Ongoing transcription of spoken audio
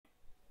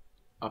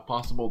a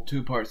possible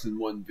 2 parts in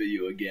one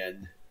video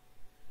again,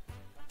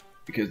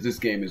 because this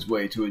game is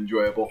way too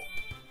enjoyable.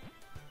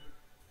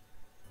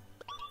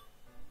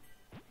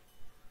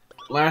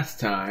 Last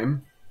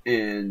time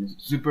in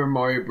Super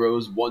Mario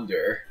Bros.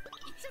 Wonder,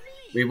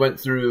 we went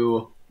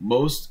through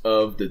most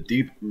of the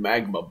deep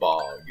Magma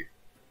Bog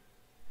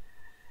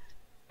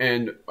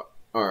and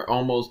are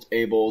almost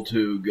able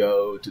to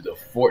go to the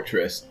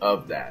fortress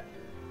of that.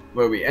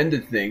 Where we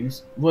ended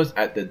things was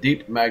at the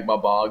deep Magma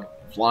Bog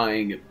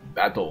flying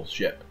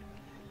battleship.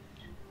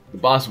 The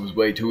boss was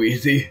way too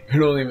easy. I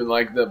don't even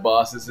like the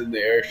bosses in the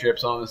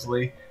airships,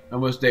 honestly. I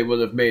wish they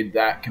would have made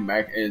that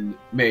Kamek and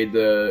made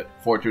the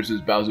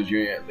fortresses Bowser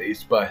Jr. at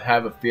least, but I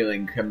have a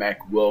feeling Kamek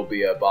will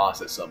be a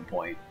boss at some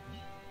point.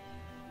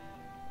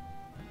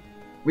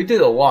 We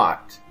did a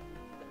lot.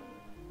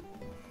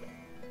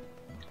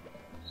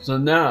 So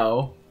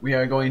now we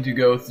are going to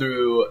go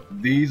through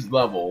these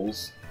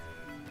levels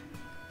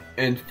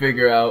and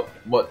figure out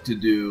what to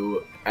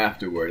do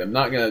afterward. I'm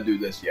not going to do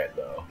this yet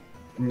though.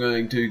 I'm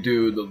going to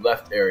do the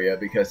left area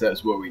because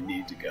that's where we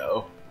need to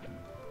go.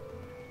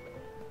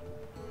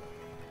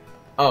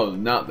 Oh,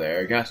 not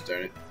there. Gosh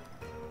darn it.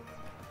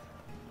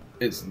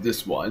 It's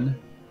this one.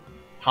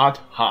 Hot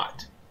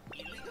Hot.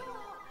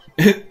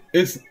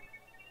 Its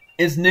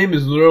name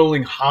is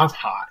literally Hot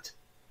Hot.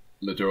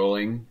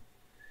 Literally.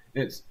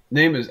 Its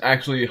name is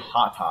actually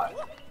Hot Hot.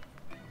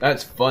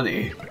 That's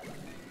funny.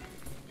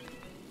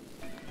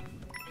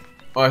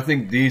 Oh, I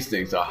think these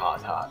things are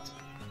Hot Hot.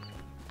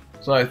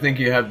 So I think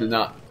you have to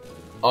not...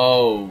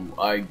 Oh,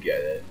 I get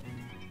it.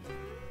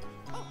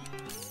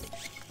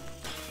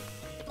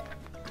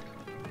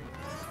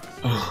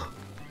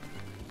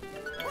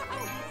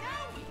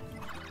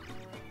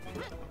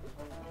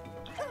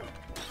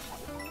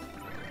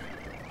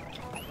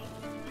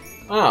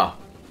 Ah.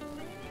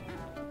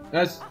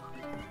 That's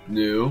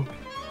new.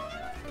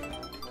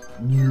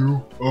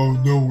 New? Oh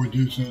no, it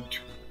isn't.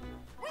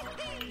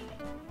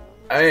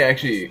 I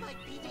actually...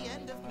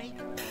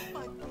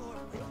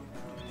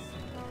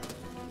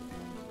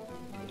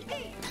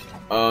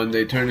 and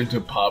they turn into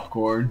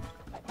popcorn.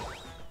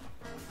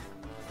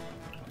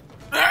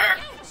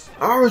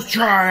 I was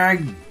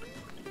trying!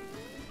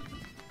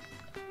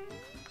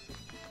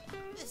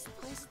 This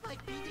place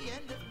might be the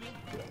end of me.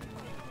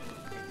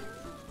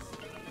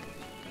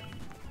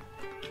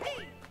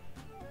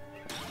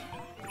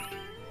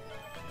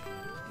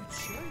 You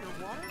share your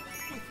water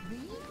with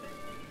me?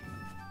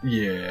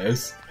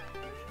 Yes.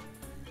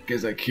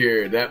 Because I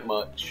care that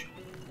much.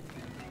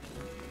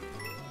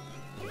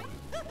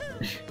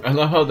 I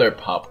love how they're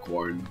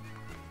popcorn.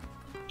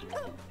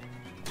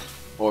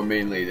 Or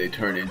mainly they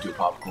turn into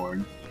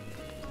popcorn.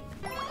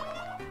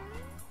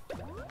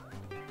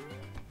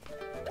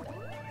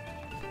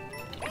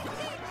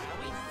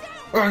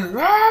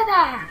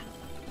 Lava!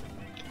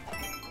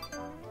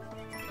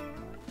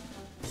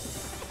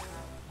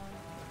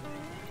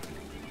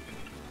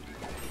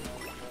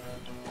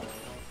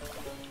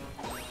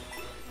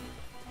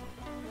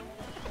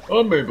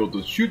 I'm able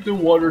to shoot the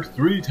water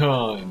 3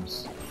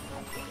 times.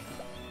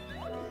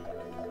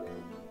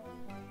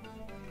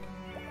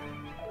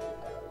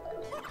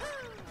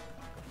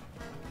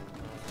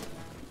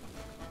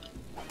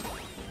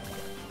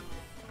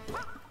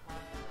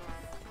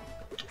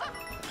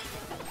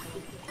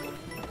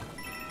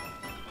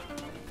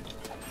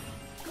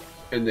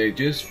 And they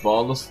just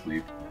fall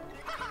asleep.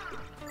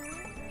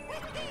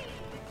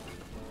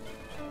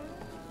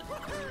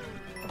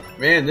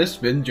 Man, this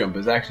spin jump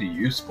is actually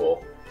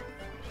useful.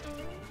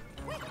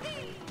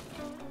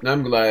 And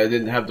I'm glad I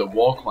didn't have the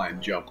wall climb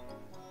jump.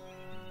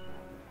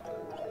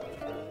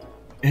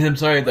 And I'm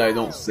sorry that I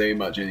don't say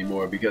much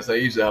anymore because I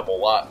used to have a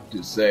lot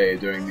to say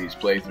during these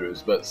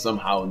playthroughs, but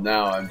somehow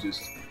now I'm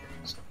just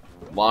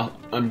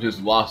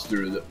lost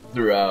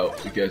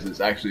throughout because it's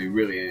actually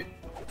really...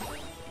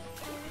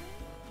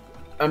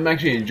 I'm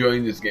actually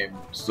enjoying this game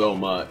so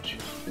much.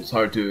 It's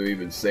hard to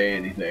even say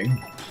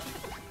anything.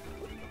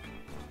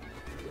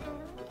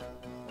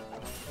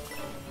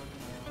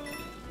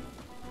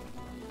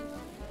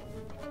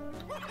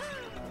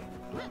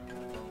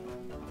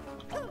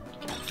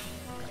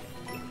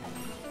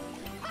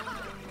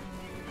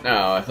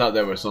 No, I thought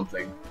there was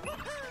something.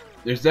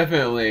 There's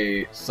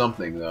definitely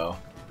something though.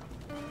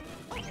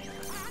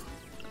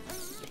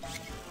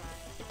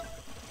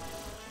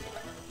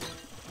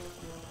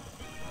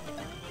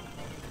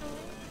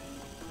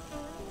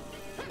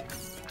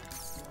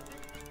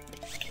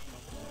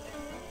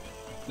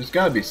 There's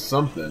gotta be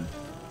something.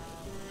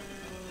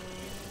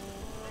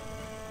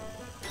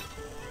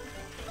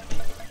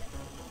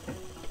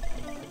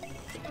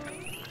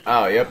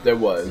 Oh, yep, there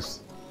was.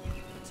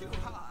 Too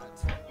hot.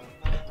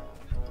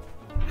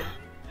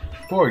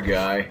 Poor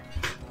guy.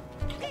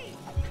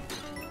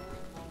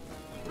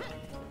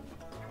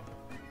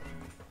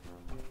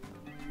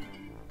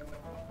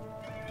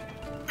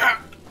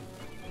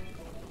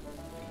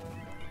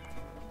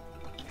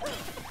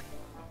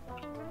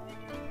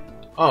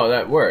 Oh,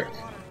 that worked.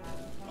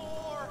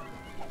 More.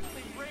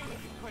 Only rain can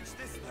quench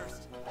this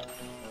thirst.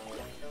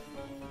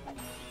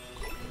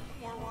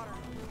 More water.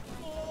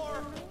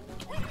 More.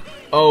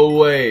 Oh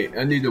wait,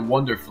 I need a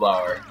wonder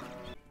flower.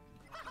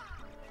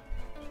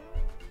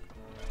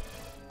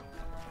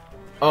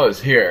 Oh,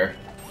 it's here.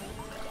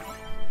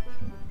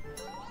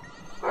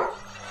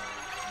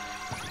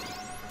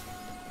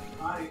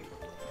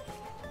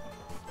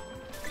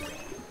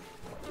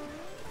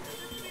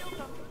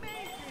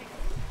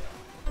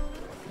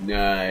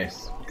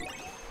 Nice.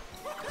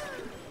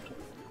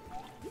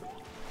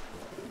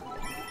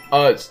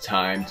 Oh, it's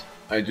timed.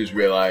 I just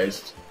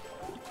realized.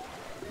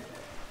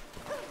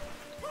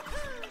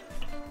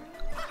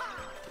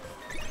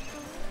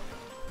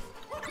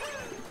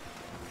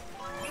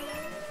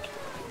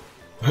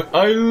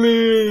 I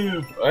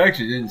live! I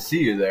actually didn't see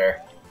you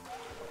there.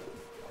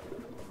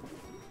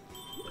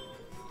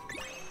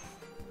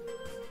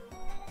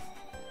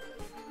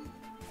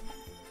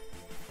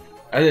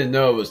 I didn't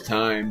know it was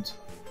timed.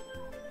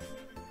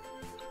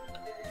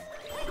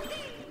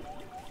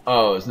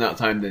 Oh, it's not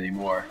timed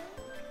anymore.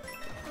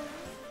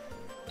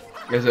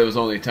 Guess it was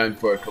only timed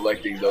for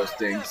collecting those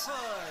things.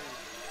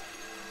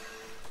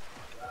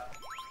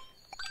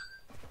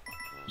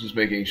 Just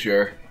making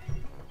sure.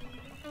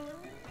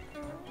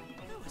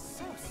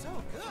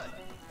 So good.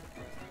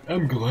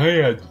 I'm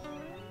glad.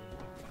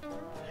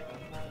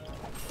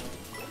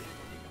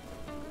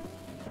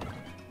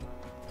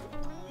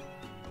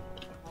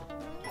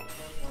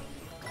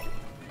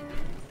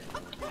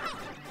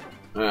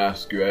 Ah,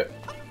 screw it.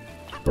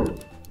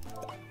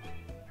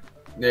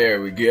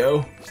 There we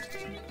go.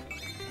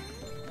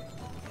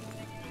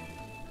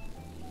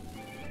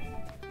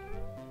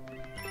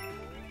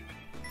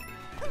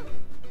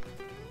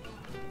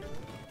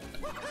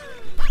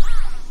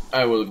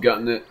 I would have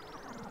gotten it.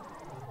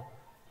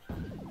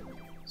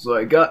 So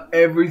I got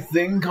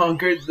everything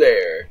conquered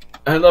there.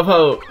 I love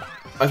how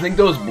I think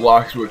those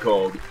blocks were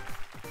called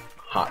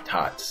hot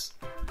hots.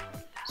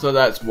 So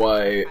that's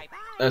why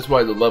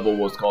the level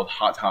was called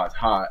hot hot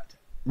hot,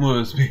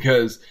 was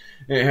because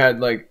it had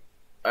like,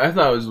 I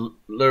thought it was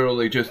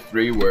literally just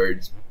 3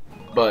 words,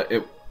 but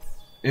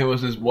it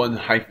was just one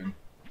hyphen.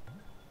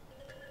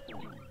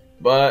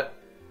 But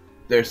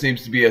there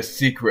seems to be a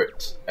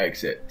secret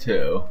exit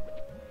too.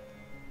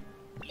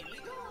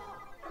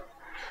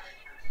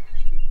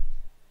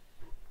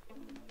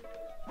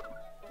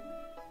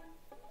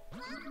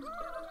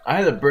 I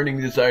had a burning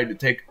desire to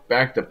take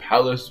back the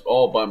palace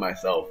all by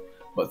myself,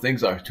 but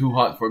things are too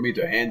hot for me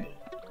to handle.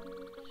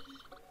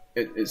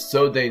 It is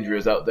so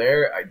dangerous out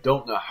there, I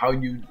don't know how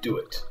you do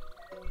it.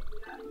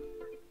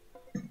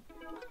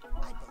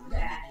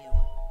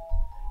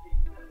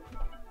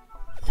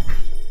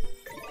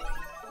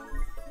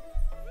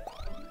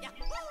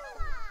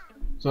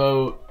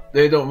 So,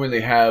 they don't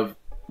really have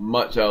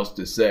much else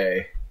to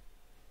say.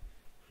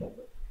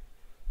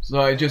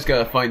 So I just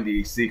gotta find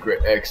the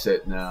secret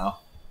exit now.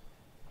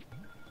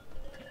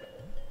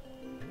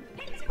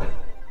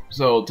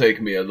 So it'll take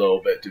me a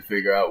little bit to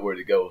figure out where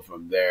to go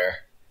from there.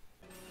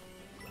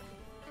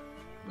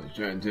 I was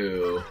trying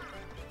to...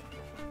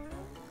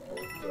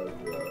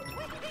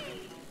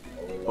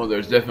 Oh,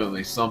 there's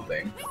definitely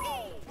something.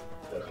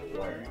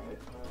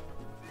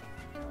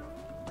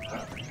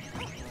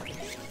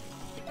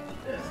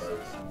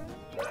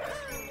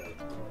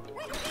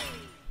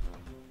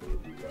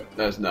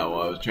 That's not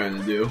what I was trying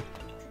to do.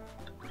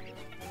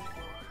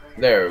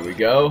 There we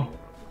go.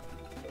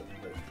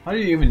 How do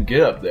you even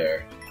get up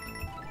there?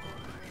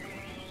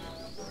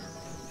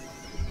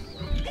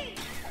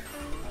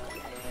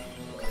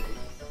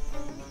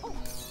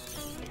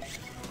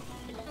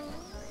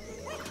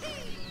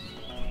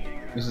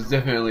 This is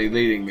definitely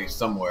leading me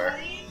somewhere.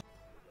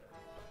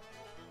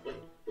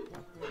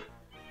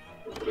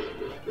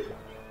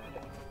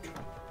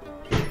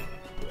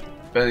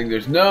 Betting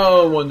there's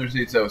no wonder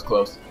seats that was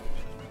close.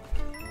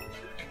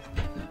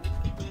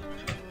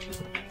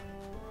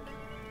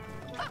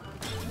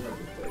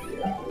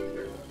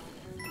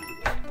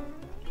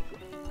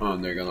 Oh,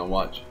 and they're gonna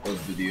watch a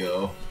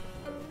video.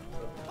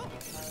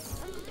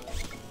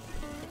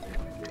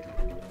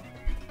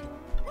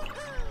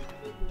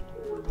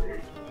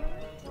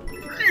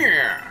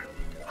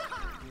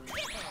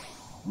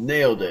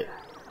 Nailed it.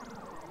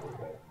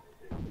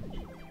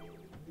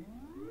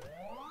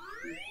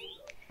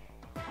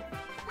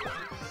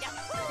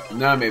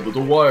 Now I'm able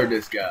to water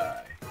this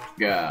guy.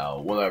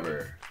 Gal,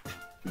 whatever.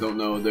 Don't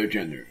know their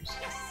genders.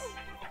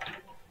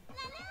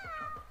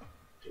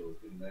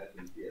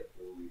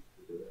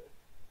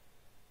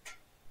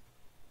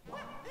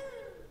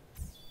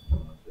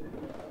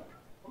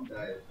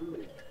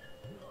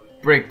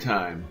 Break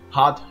time.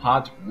 Hot,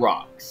 hot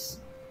rocks.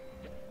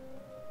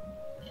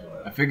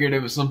 I figured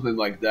it was something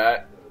like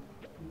that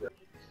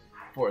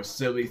for a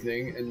silly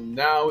thing, and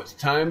now it's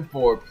time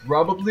for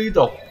probably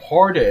the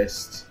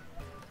hardest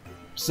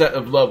set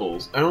of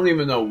levels. I don't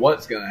even know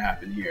what's gonna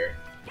happen here.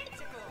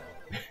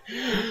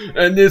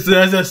 And this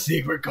has a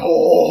secret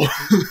goal.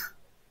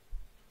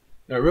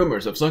 There are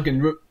rumors of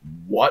sunken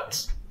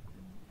what?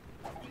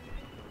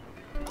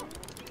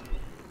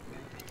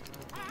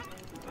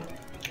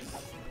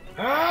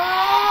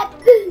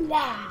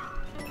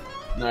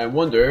 Now I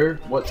wonder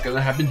what's gonna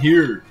happen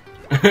here.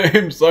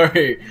 I'm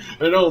sorry.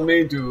 I don't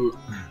mean to.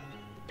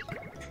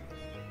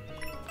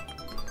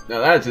 Now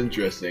that's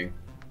interesting.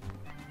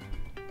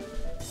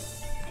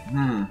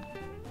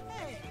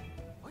 Hey,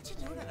 what you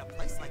doing in a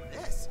place like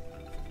this?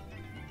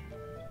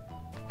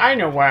 I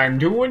know what I'm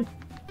doing.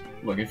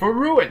 Looking for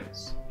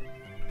ruins.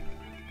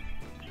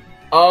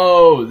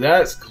 Oh,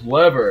 that's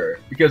clever.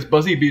 Because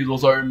Buzzy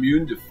Beetles are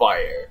immune to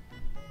fire.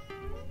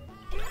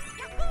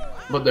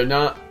 But they're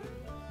not.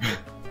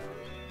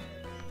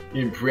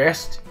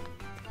 Impressed?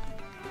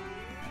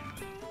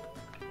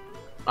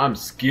 I'm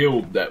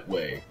skilled that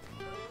way.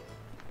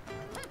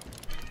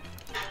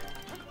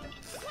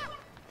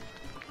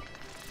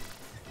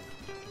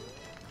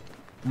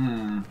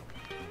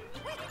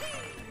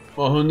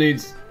 Well, who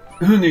needs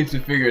to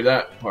figure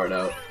that part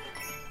out?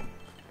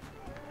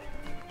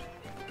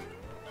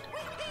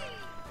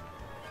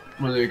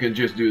 When they can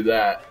just do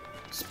that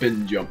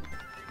spin jump.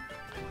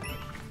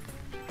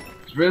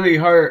 It's really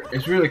hard.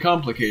 It's really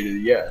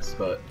complicated, yes,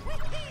 but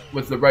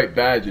with the right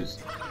badges,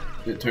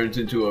 it turns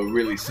into a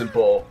really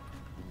simple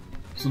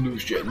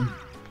solution.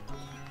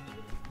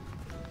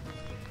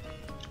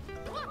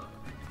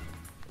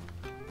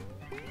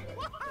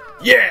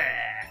 Yeah!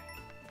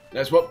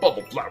 That's what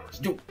bubble flowers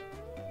do.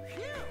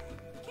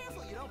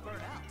 Careful you don't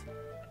burn out.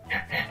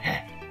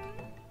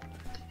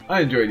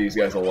 I enjoy these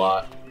guys a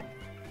lot.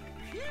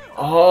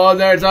 Oh,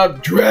 there's a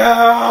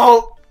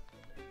drill!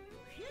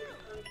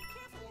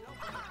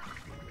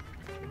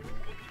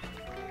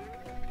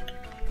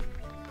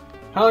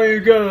 How are you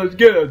gonna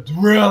get a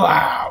drill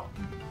out?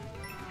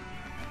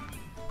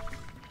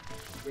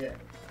 Yeah.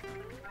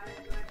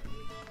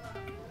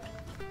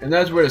 And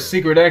that's where the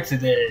secret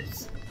exit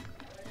is.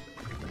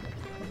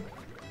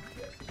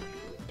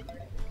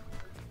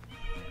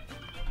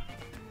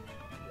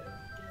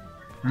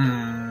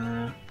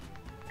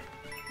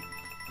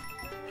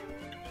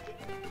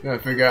 Gotta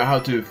figure out how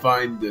to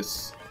find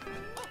this.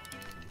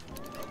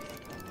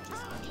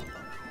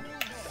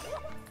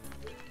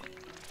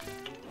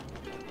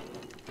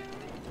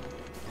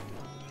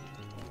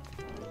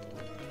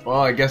 Well,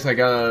 I guess I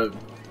gotta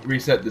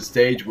reset the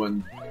stage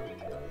when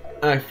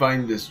I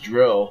find this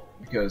drill,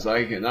 because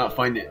I cannot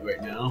find it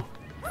right now.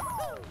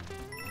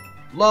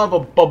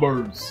 Lava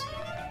bubbles!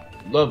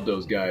 Love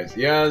those guys.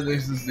 Yeah,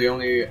 this is the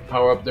only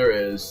power-up there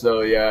is,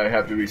 so yeah, I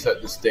have to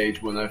reset the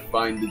stage when I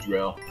find the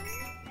drill.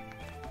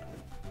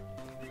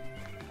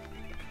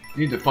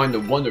 Need to find the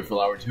Wonder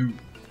Flower too.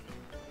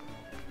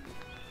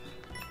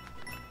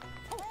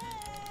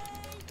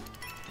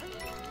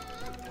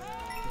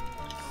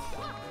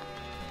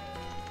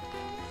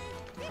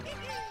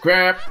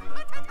 Crap!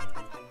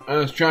 I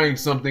was trying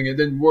something, it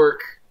didn't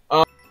work.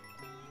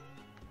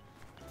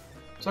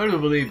 It's hard to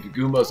believe the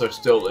Goombas are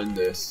still in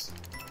this.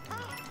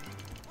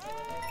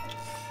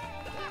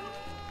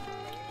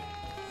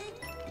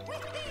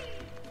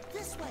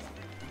 This way.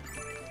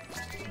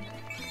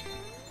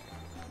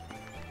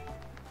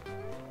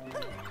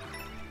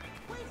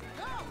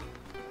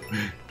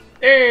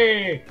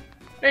 Hey!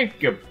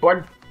 Thank you,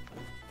 bud.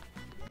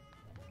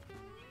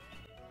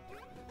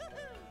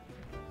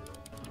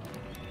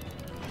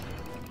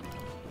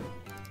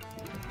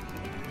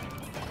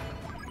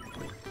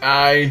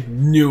 I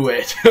knew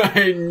it.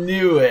 I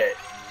knew it.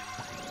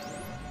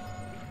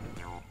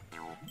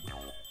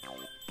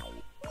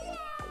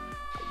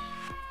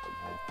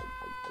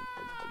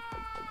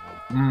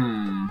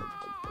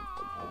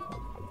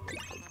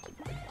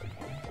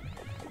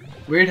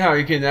 Weird how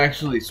you can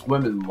actually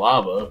swim in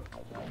lava.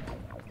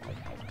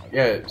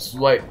 Yeah, it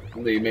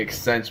slightly makes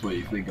sense when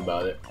you think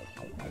about it.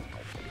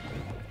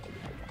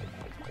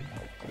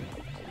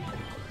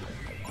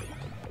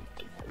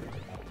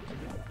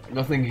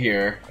 Nothing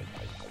here.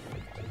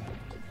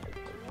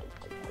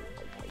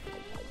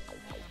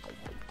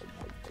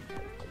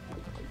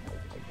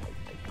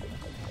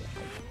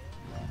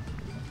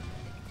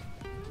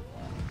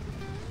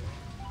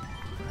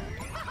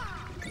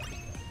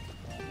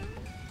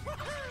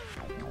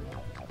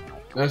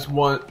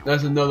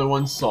 That's another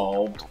one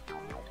solved.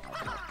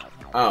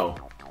 Oh.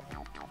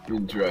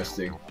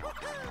 Interesting.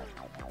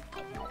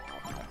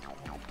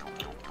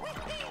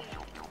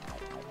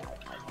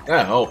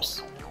 That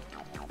helps.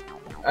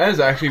 That is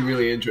actually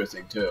really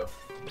interesting too.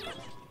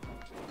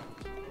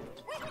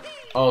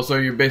 Oh, so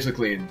you're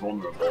basically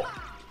invulnerable.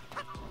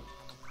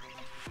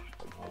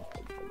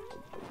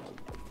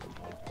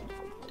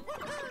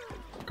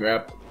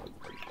 Crap.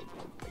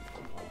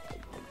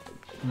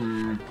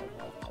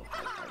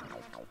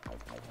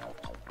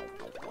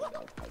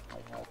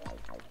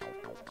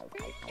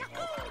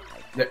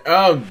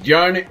 Oh,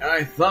 darn it!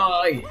 I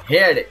thought I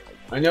had it!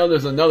 I know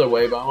there's another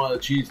way, but I want to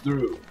cheese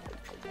through.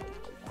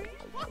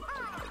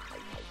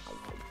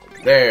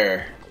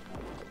 There.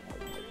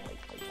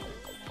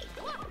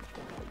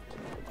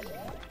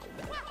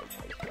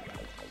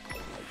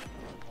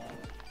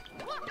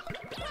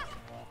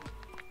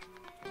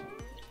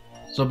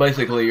 So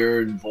basically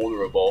you're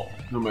invulnerable,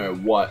 no matter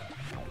what.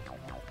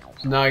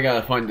 So now I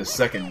gotta find the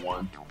second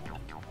one.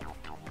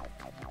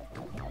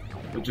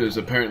 Which is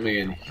apparently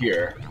in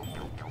here.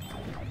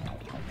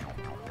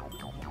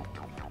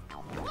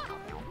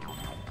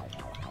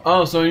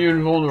 Oh, so you're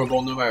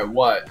invulnerable no matter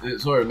what.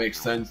 It sort of makes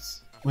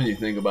sense when you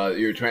think about it.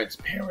 You're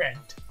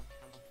transparent.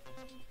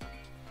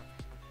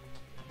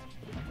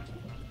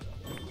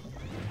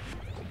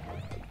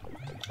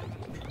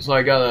 So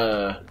I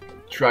gotta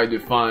try to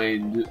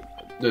find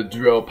the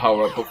drill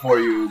power up before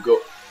you go.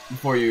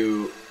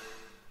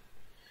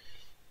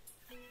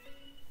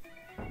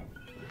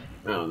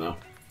 I don't know.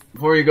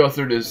 Before you go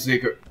through the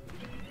secret.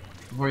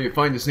 Before you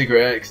find the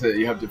secret exit,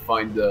 you have to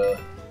find the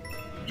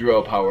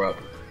drill power up.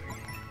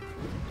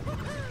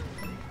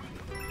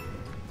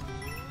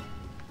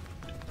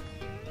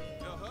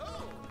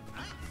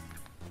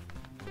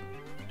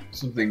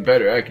 Something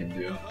better I can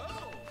do.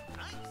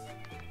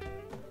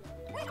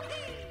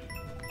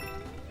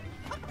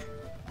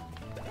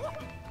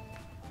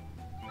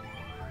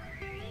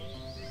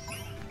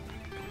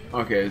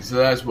 Okay, so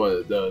that's what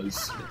it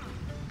does.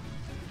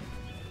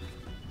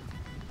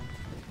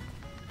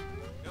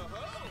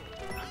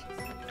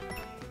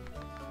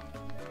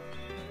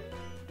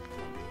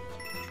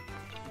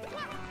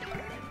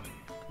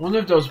 I wonder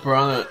if those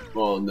piranha...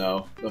 Well,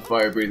 no. The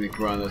fire-breathing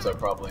piranhas are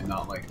probably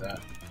not like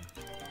that.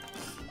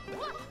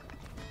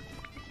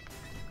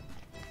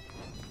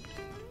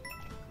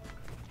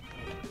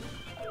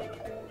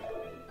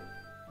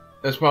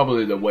 That's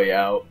probably the way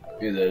out.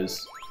 It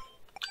is.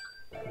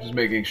 Just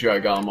making sure I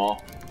got them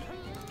all.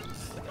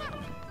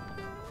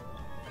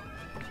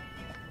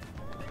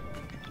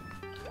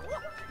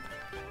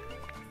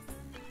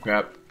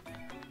 Crap.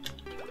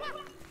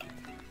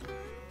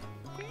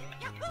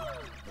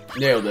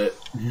 Nailed it.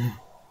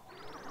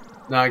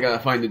 Now I gotta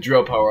find the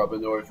drill power up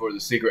in order for the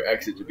secret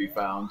exit to be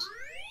found.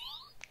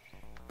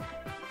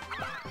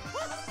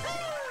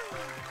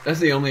 That's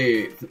the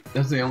only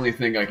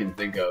thing I can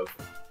think of.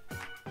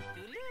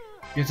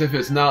 Because if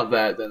it's not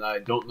that, then I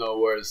don't know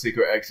where the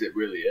secret exit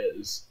really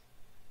is.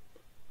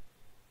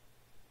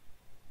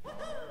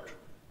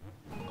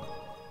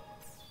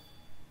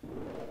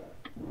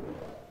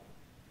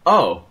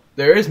 Oh,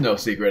 there is no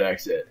secret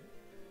exit.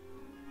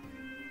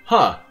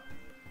 Huh.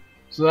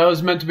 So that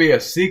was meant to be a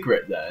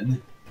secret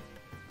then.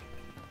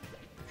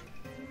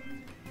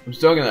 I'm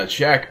still gonna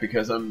check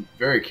because I'm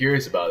very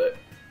curious about it.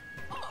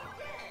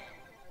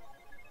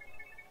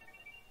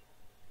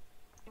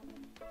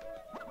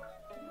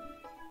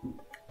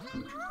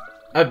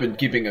 I've been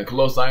keeping a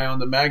close eye on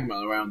the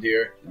magma around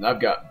here, and I've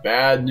got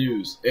bad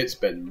news. It's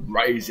been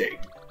rising.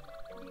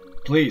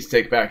 Please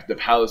take back the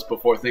palace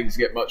before things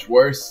get much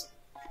worse.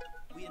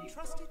 We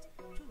entrust it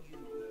to you.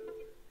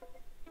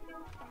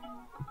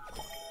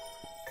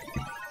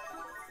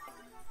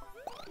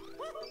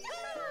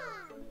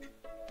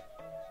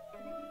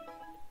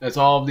 That's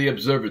all of the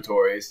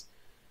observatories.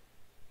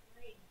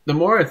 The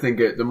more I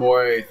think it, the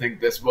more I think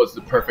this was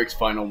the perfect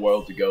final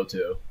world to go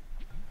to.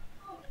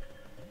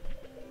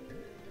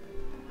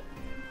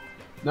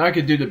 Now I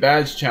could do the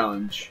badge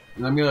challenge,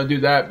 and I'm gonna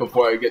do that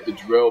before I get the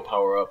drill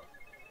power up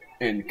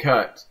and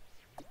cut.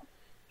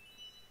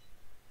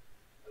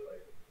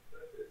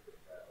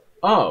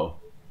 Oh,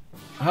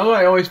 how do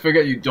I always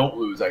forget you don't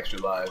lose extra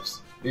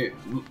lives? It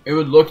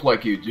would look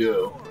like you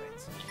do.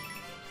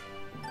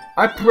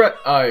 I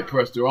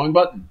pressed the wrong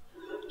button.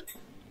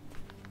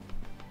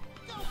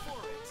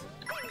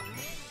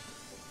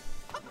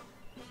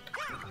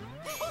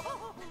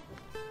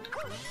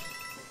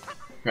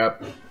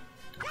 Crap.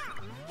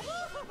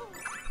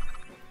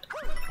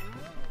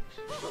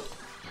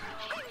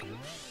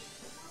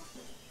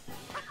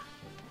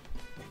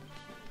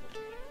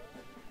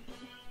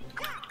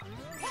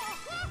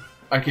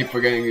 I keep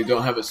forgetting you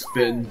don't have a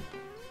spin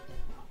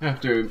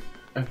after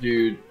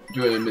you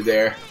do it in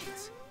midair.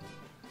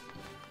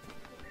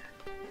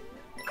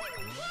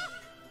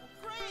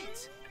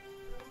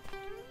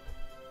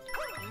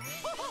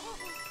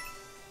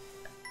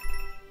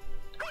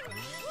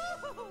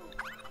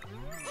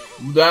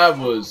 That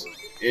was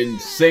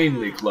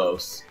insanely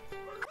close.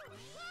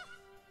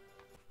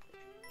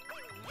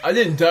 I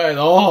didn't die at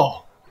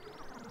all.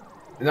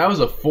 And that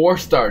was a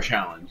 4-star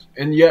challenge.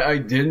 And yet I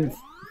didn't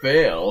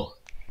fail.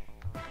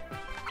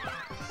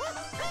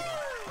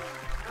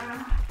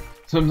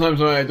 Sometimes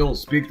when I don't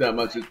speak that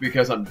much, it's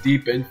because I'm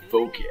deep in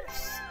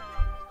focus.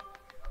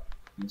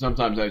 And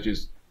sometimes I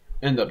just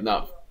end up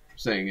not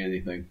saying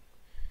anything.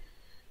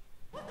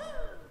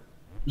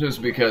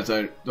 Just because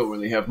I don't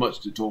really have much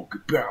to talk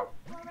about.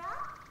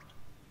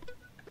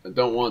 I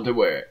don't want to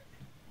wear it.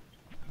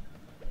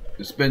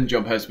 The spin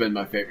jump has been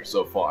my favorite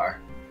so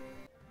far.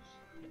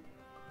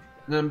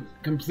 And I'm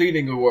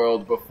completing the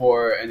world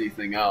before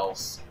anything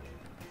else.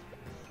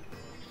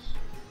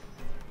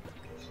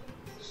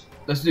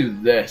 Let's do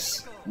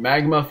this.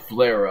 Magma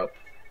flare up.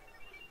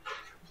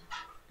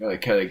 Gotta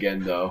cut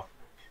again though.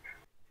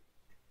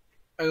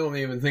 I don't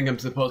even think I'm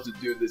supposed to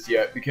do this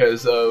yet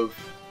because of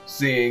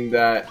seeing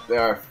that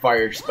there are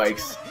fire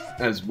spikes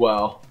as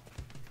well.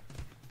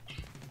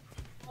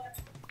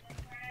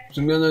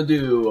 So I'm gonna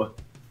do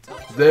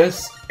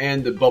this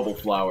and the bubble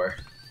flower.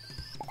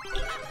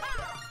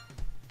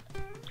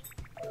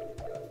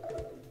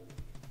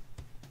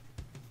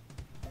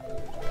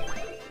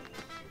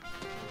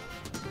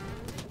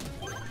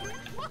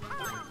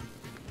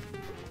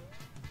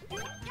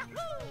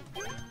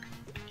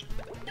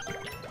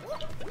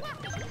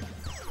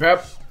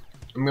 Crap!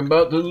 I'm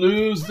about to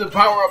lose the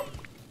power up.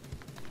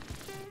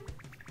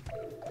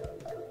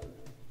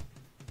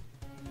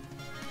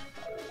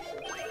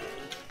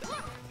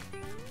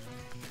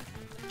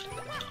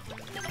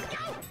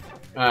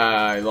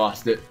 I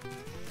lost it.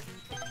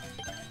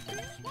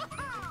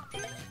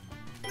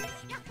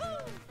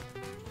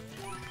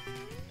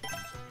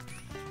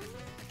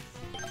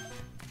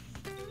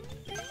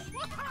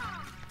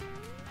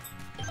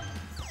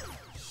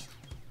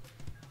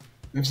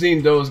 We've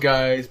seen those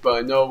guys, but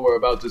I know we're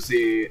about to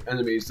see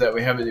enemies that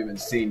we haven't even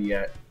seen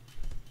yet.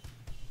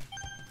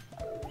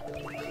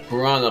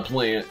 Piranha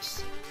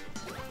plants.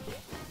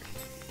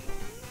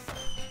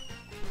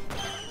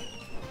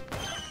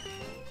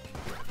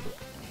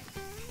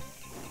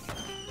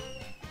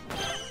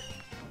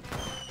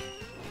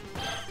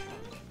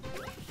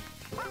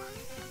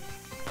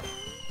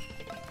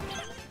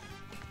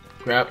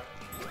 Crap.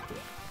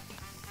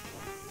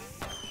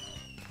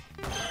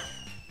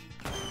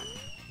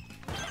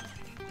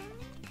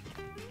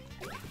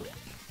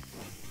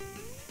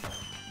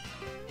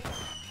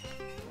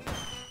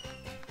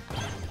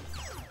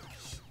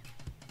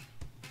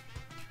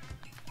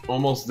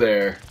 Almost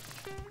there.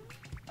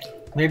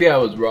 Maybe I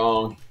was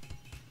wrong.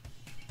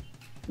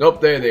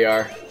 Nope, there they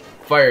are.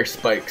 Fire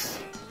spikes.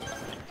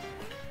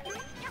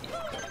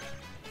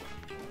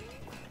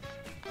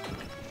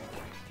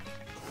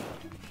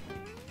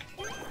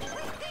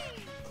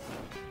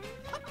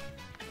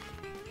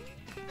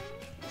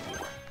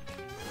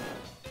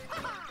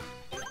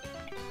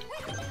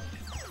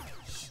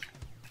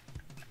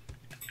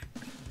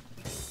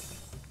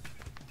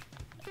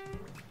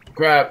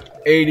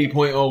 Crap,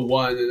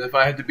 80.01, and if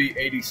I had to beat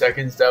 80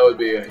 seconds, that would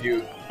be a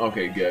huge.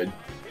 Okay, good.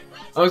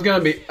 I was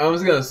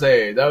gonna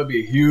say that would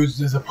be a huge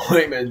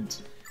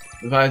disappointment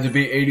if I had to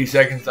beat 80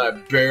 seconds and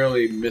I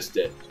barely missed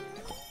it.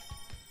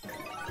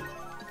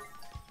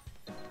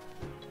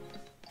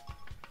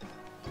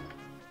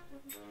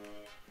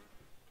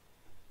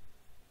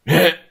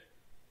 I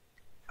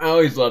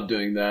always love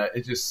doing that.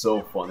 It's just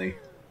so funny.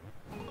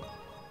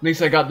 At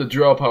least I got the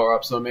drill power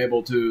up, so I'm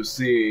able to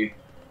see.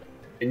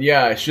 And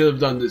yeah, I should have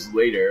done this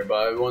later, but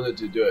I wanted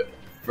to do it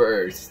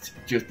first,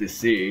 just to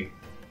see.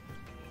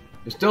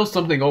 There's still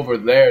something over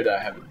there that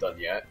I haven't done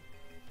yet.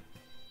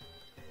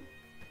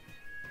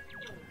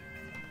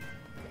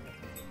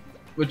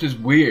 Which is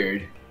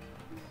weird.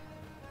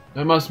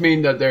 That must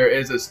mean that there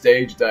is a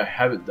stage that I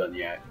haven't done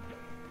yet.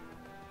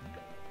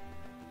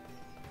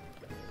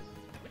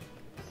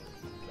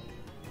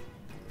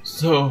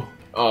 So,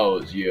 oh,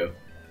 it's you.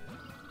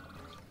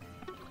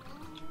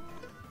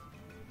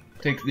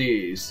 Take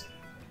these.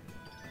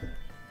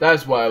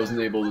 That's why I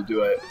wasn't able to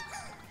do it.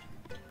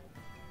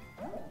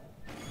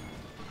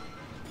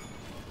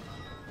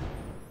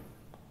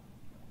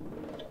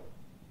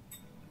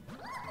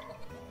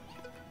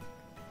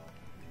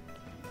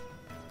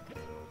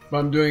 But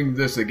I'm doing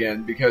this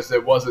again because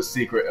there was a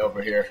secret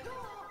over here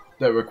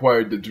that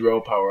required the drill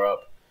power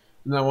up.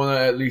 And I want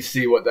to at least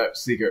see what that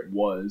secret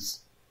was.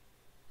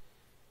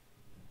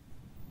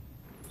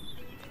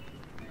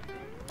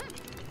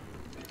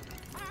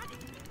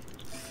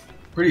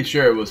 Pretty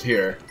sure it was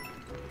here.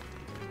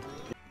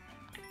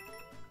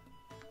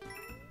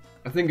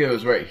 I think it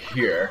was right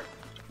here.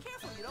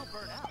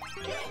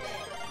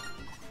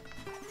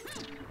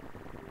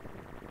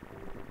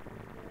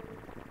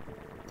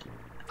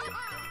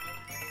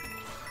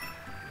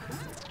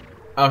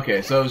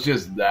 Okay, so it was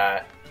just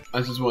that.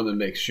 I just wanted to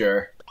make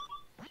sure.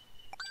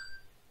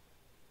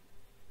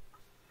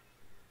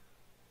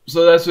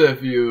 So that's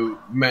if you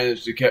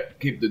managed to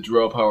keep the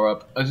drill power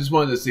up. I just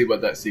wanted to see what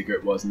that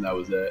secret was, and that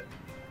was it.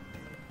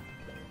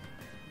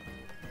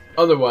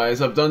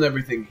 Otherwise, I've done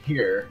everything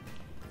here.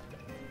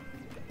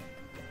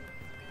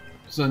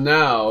 So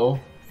now,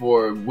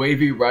 for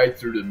wavy ride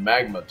through the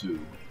magma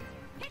tube.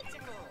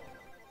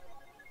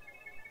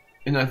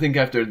 And I think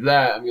after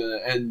that, I'm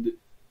gonna end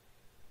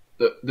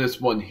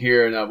this one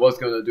here. And I was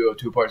gonna do a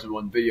 2 parts in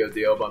 1 video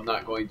deal, but I'm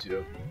not going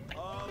to.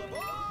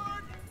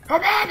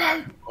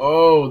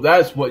 Oh,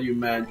 that's what you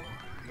meant.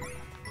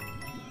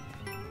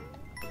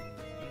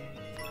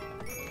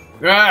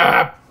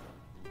 Ah!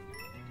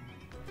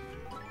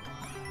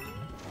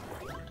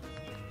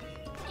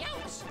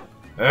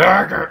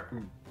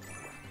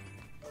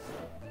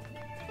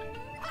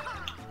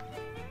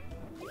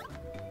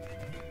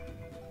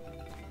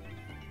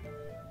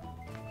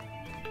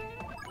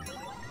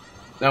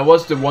 Now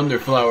what's the Wonder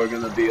Flower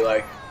gonna be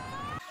like?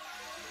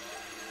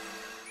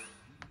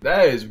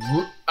 That is...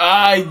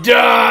 I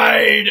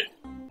died!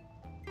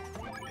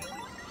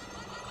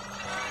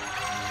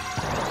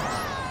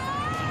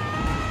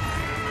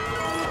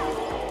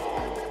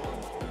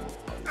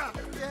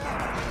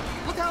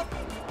 Look out!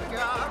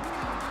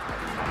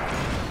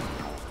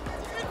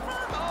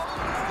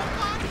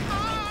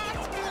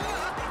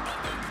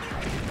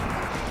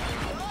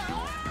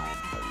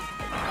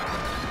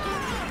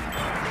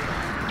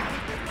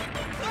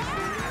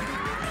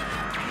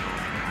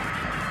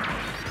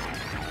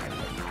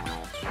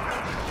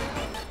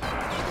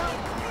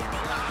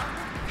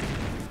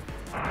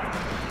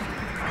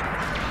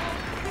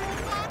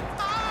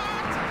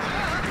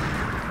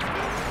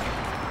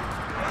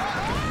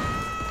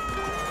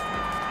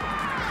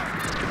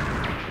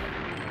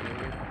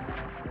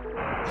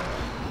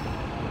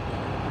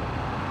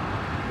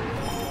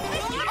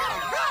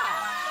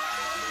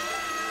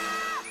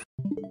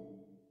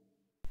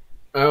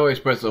 I always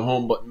press the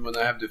home button when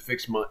I have to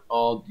fix my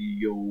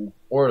audio,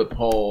 or the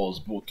pause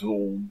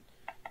button.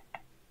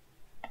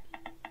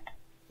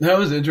 That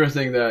was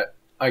interesting that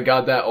I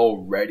got that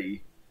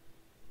already.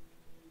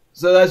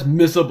 So that's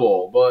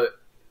missable, but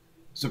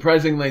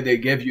surprisingly they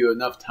give you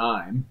enough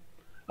time.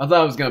 I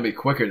thought it was going to be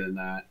quicker than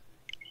that.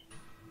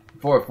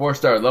 For a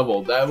 4-star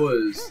level, that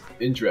was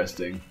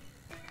interesting.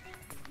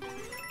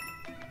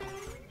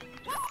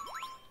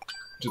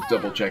 Just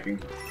double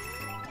checking.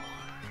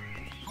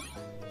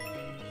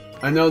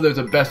 I know there's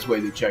a best way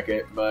to check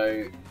it,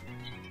 but...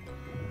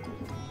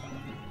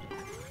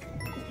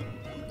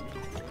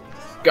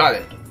 Got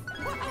it!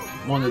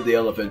 Wanted the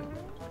elephant.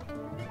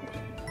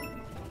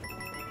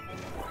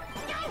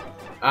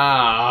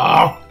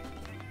 Ah!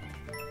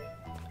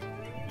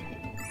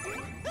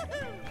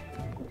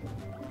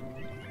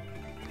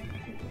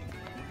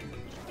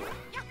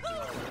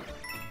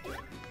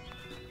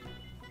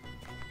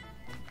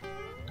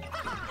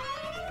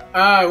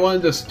 I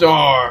wanted the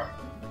star!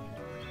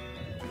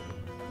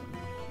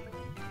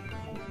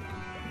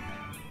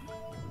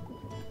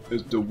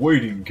 It's the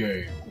waiting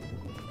game.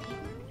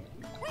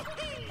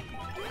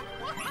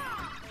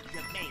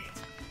 You made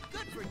it.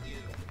 Good for you.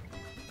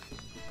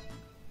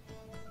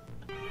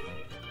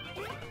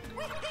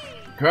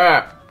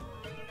 Crap!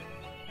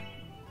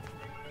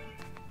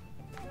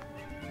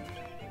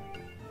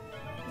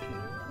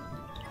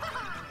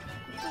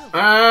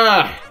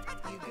 Ah!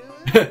 You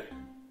good?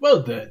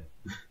 Well then.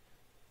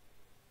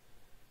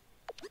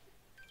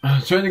 I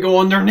was trying to go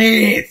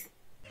underneath!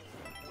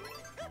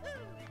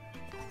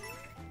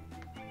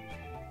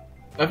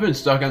 I've been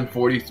stuck on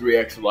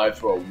 43x life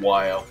for a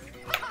while.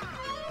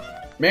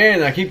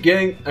 Man, I keep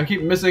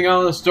missing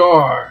out on a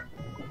star.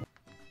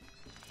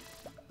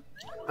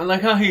 I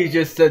like how he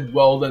just said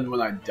well then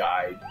when I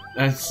died.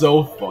 That's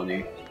so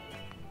funny.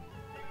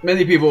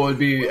 Many people would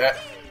be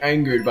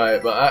angered by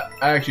it, but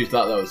I actually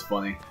thought that was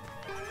funny.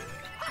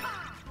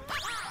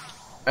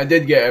 I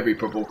did get every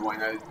purple coin.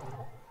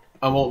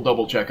 I won't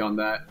double check on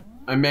that.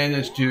 I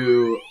managed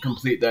to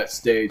complete that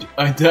stage.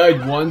 I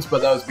died once,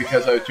 but that was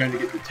because I was trying to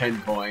get the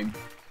 10 coin.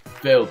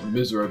 Failed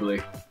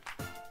miserably.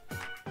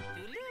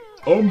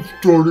 I'm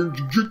starting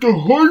to get the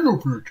hang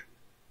of it.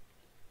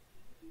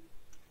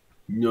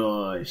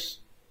 Nice.